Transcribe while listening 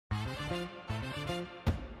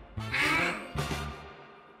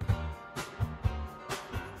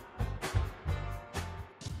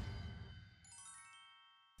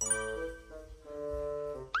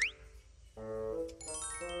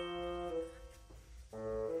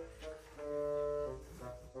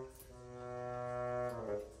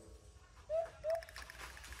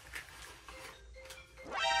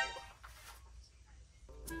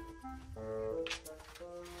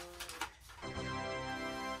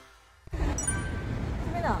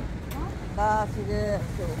나 지금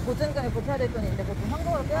그 보증금이 보태야 될 돈이 있는데 그거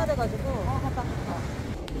현금으로 빼야 돼가지고. 갔다.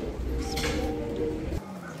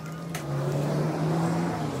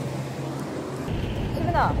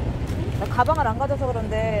 수빈아, 나 가방을 안 가져서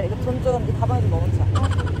그런데 이거 돈 좀 네 가방에 좀 넣어놓자.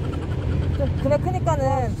 좀 금액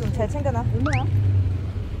크니까는 좀 잘 챙겨놔. 얼마야?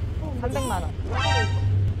 300만 원.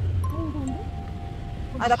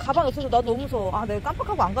 아, 나 가방이 없어서 나 너무 무서워. 아, 내가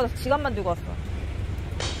깜빡하고 안 가져서 지갑만 들고 왔어.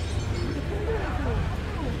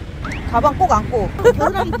 가방 꼭 안고.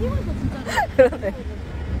 겨드랑이 끼고 있어 진짜로. 그러네.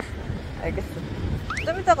 알겠어.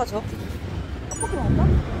 좀 이따가 줘. 떡볶이 먹을까?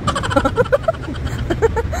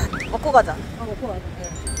 먹고 가자. 아 먹고 가자.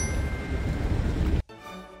 네.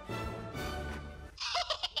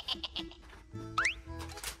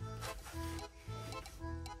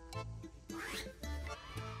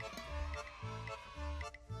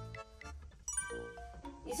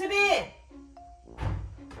 이수빈!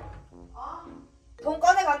 돈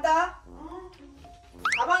꺼내 간다.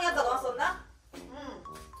 가방에다 넣었었나?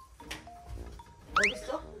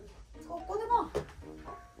 어딨어? 꺼내봐.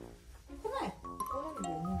 꺼내. 꺼내는 게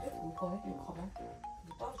없는데? 뭘 꺼내? 이 가방.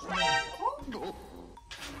 너 따로 주면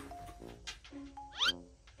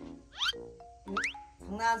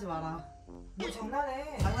장난하지 마라. 뭐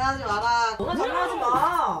장난해. 장난하지 마라. 너나 장난하지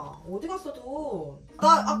마. 어디 갔어 돈?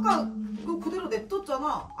 나 아까 이거 그대로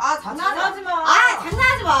냅뒀잖아. 아 장난하지 마. 아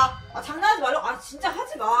장난하지 마. 아 장난하지 말라고. 아 진짜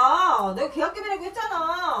하지 마. 내가 계약금이라고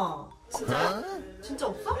했잖아. 진짜? 진짜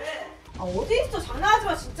없어? 아 어디 있어? 장난하지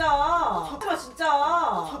마 진짜. 하지 마 진짜.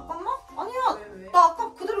 잠깐만. 아니야. 나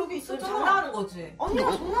아까 그대로 여기 너 있었잖아. 장난하는 거지?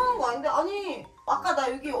 아니야 장난하는 거 아닌데. 아니 아까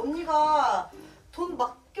나 여기 언니가 돈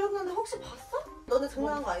맡겼는데 혹시 봤어? 너네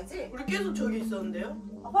장난하는 거 아니지? 우리 계속 저기 있었는데요?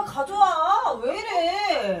 아 빨리 가져와. 왜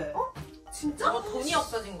이래? 진짜? 뭐 돈이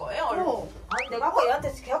없어진 거예요? 얼른? 아니 내가 아까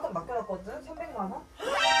얘한테 계약금 맡겨놨거든? 300만 원?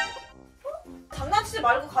 장난치지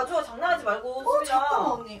말고 가져와. 장난하지 말고 수빈아.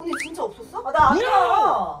 잠깐만 언니. 언니 진짜 없었어? 아 나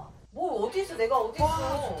아니야. 뭐 어디 있어? 내가 어디 와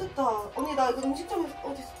있어? 좋겠다. 언니 나 이거 음식점에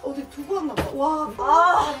어디 두고 왔나 봐. 와.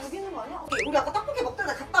 아. 여기 있는 거 아니야? 우리 아까 떡볶이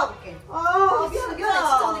먹다가 갔다 와볼게. 아 미안해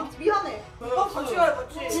진짜 언니 미안해. 같이 가요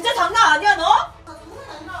같이. 진짜 장난 아니야 너? 나 장난이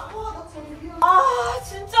아니라 와나 진짜 미안해. 아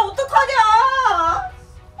진짜 어떡하냐?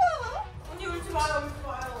 언니 울지 마요, 울지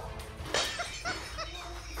마요.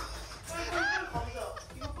 빨리 가보자.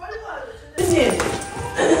 이거 빨리 가야 돼, 선생님.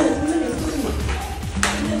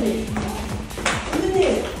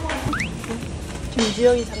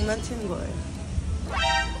 김지영이 장난치는 거예요.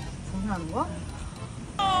 장난하는 거야?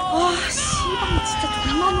 아, 씨발, 진짜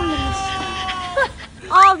존나 놀랐네, 씨.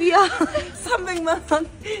 아, 미안. 300만 원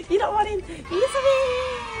잃어버린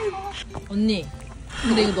이수빈. 언니,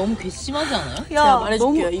 근데 이거 너무 괘씸하지 않아요? 제가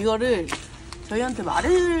말해줄게요. 이거를 저희한테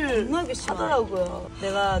말을 하더라고요.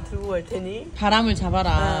 내가 들고 갈 테니. 바람을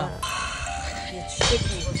잡아라.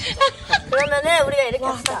 그러면은 우리가 이렇게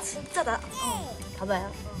합시다. 진짜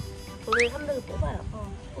봐봐요. 돈을 300을 뽑아요.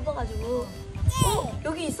 뽑아가지고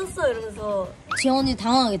여기 있었어 이러면서 지원이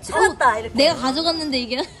당황하겠지. 찾았다 이렇게. 내가 가져갔는데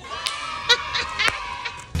이게.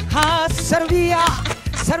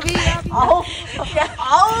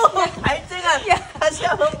 아우, 발재간. 다시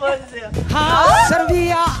한번 보여주세요.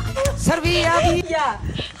 야,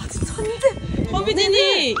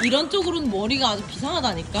 허비진이 이런 쪽으로는 머리가 아주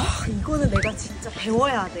비상하다니까? 이거는 내가 진짜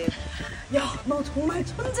배워야 돼. 야, 너 정말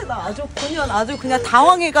천재다. 아주 그냥 아주 그냥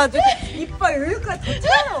당황해가지고 이빨 여기까지 더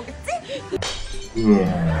튀어나오겠지?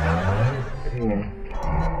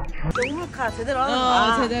 영물카 제대로 하는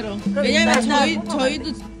거야. 제대로. 왜냐면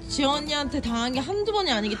저희도 지원이한테 당한 게 한두 번이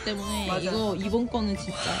아니기 때문에 맞아. 이거 이번 거는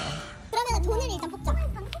진짜. 그러면 돈을 일단 뽑자.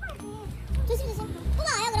 조심 조심.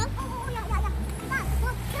 뽑아와요 그럼. 야야야. 너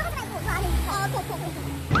들어가지 말고 너 안에 있어.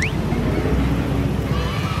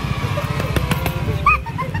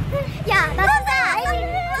 야, 나 진짜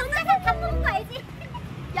이거 다 뽑은 거 알지?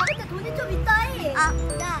 야, 근데 돈이 좀 있다이. 야,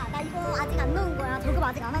 나 이거 아직 안 넣은 거야. 저금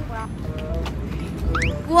아직 안 한 거야.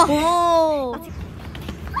 우와. 오.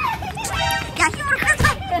 야, 힘으로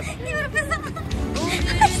뺐어. 힘으로 뺐어.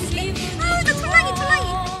 아, 나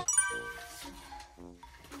촐랑이.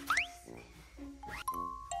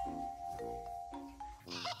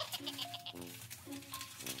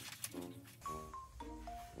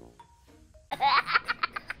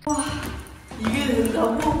 이게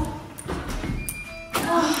된다고?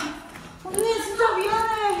 언니 진짜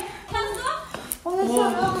미안해. 언니 진짜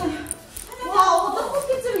미안해. 와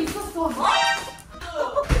떡볶이집에 있었어.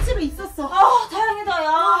 떡볶이집에 있었어. 아 다행이다 야.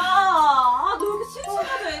 아 너 이렇게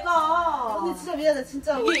싱싱하다 애가. 언니 진짜 미안해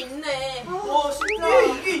진짜. 이게 있네. 와,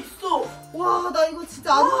 신기해. 이게 있어. 와 나 이거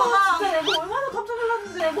진짜 안 먹어. 아 진짜 내가 얼마나 깜짝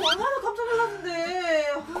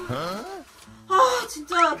놀랐는데. 아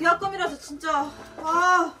진짜 계약금이라서 진짜.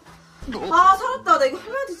 아 아 살았다. 나 이거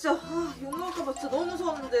할머니한테 진짜 욕먹을까봐 진짜 너무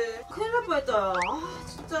무서웠는데 큰일 날 뻔했다. 아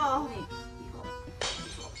진짜.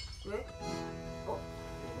 왜?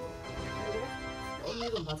 언니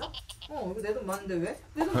돈 맞아? 이거 내 돈 맞는데 왜?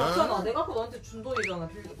 내 돈 맞잖아. 내가 아까 너한테 준 돈이잖아.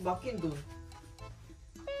 맡긴 돈.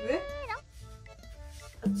 왜?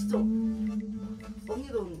 아 진짜 언니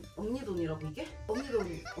돈이라고 이게? 언니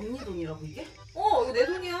돈이라고 이게? 이거 내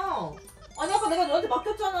돈이야. 아니 아까 내가 너한테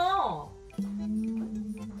맡겼잖아.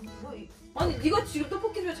 아니 네가 지금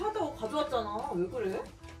떡볶이 집에 찾았다고 가져왔잖아. 왜 그래?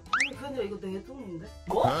 아니 그게 아니라 이거 내 돈인데?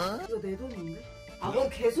 뭐? 이거 내 돈인데? 뭔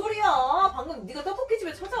개소리야. 방금 네가 떡볶이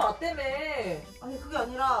집에 찾아왔다며. 아니 그게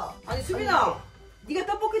아니라 아니 수빈아, 네가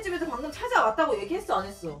떡볶이 집에서 방금 찾아왔다고 얘기했어 안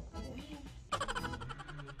했어?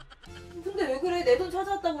 근데 왜 그래? 내 돈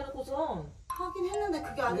찾아왔다고 해놓고선. 하긴 했는데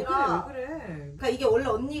그게 왜 아니라 그래? 왜 그래? 그러니까 이게 원래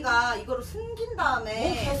언니가 이거를 숨긴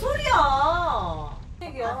다음에 뭔 개소리야.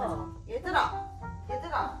 얘기야. 얘들아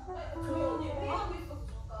조용히 해.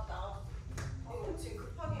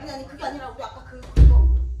 아니 그게 아니라 우리 아까 그거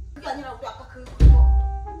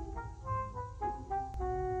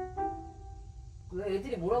왜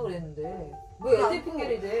애들이 뭐라 그랬는데? 왜 애들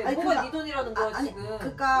핑계를 대? 아니, 뭐가 그러니까- 네 돈이라는 거야 아니 지금?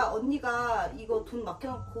 그니까 언니가 이거 돈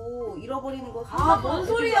맡겨놓고 잃어버리는 거 뭔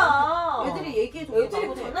소리야? 애들이 얘기해줬어. 애들이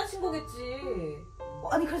뭐 나한테. 장난친 거겠지.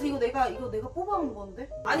 아니 그래서 이거 내가 뽑아온 건데.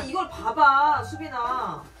 아니 이걸 봐봐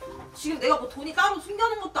수빈아. 지금 내가 뭐 돈이 따로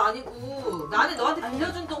숨겨놓은 것도 아니고 나는 너한테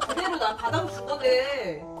빌려준 돈 그대로 난 받아서 준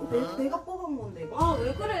건데. 내가 뽑아온 건데 이거.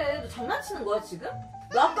 왜 그래? 너 장난치는 거야 지금?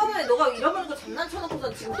 너 아까 전에 너가 잃어버린 거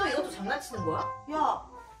장난쳐놓고선 지금 또 이것도 장난치는 거야? 야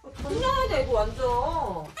장난이야 이거 완전.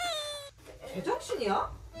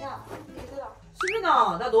 제정신이야? 얘들아.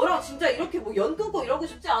 수빈아 나 너랑 진짜 이렇게 뭐 연 끊고 이러고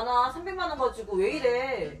싶지 않아. 300만 원 가지고 왜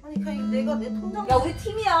이래? 아니 그니까 내가 내 통장 야 우리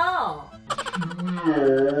팀이야.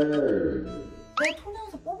 내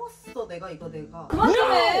통장에서 뽑았어 내가. 그만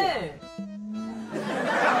좀 해.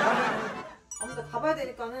 아무튼 가봐야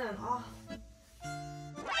되니까는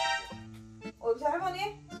여보세요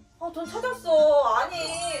할머니? 돈 찾았어. 아니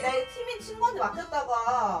내 팀인 친구한테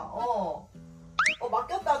맡겼다가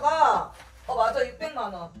맡겼다가 맞아 600만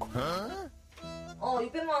원.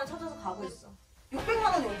 600만 원 찾아서 가고 있어. 600만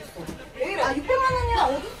원이 어딨어? 왜 이래? 600만 원이나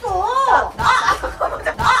어딨어?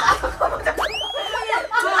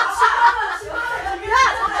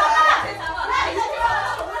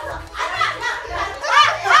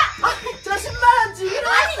 저 10만 원 주기로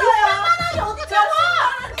했어요.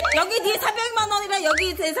 여기 뒤에 400만 원이랑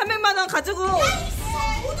여기 300만 원 가지고.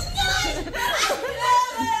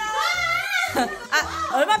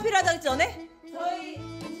 얼마 필요하다 했지 전에?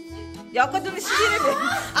 아까 좀 11회매.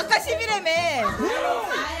 아까 11회매.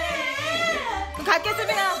 갈게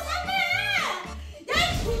수빈아.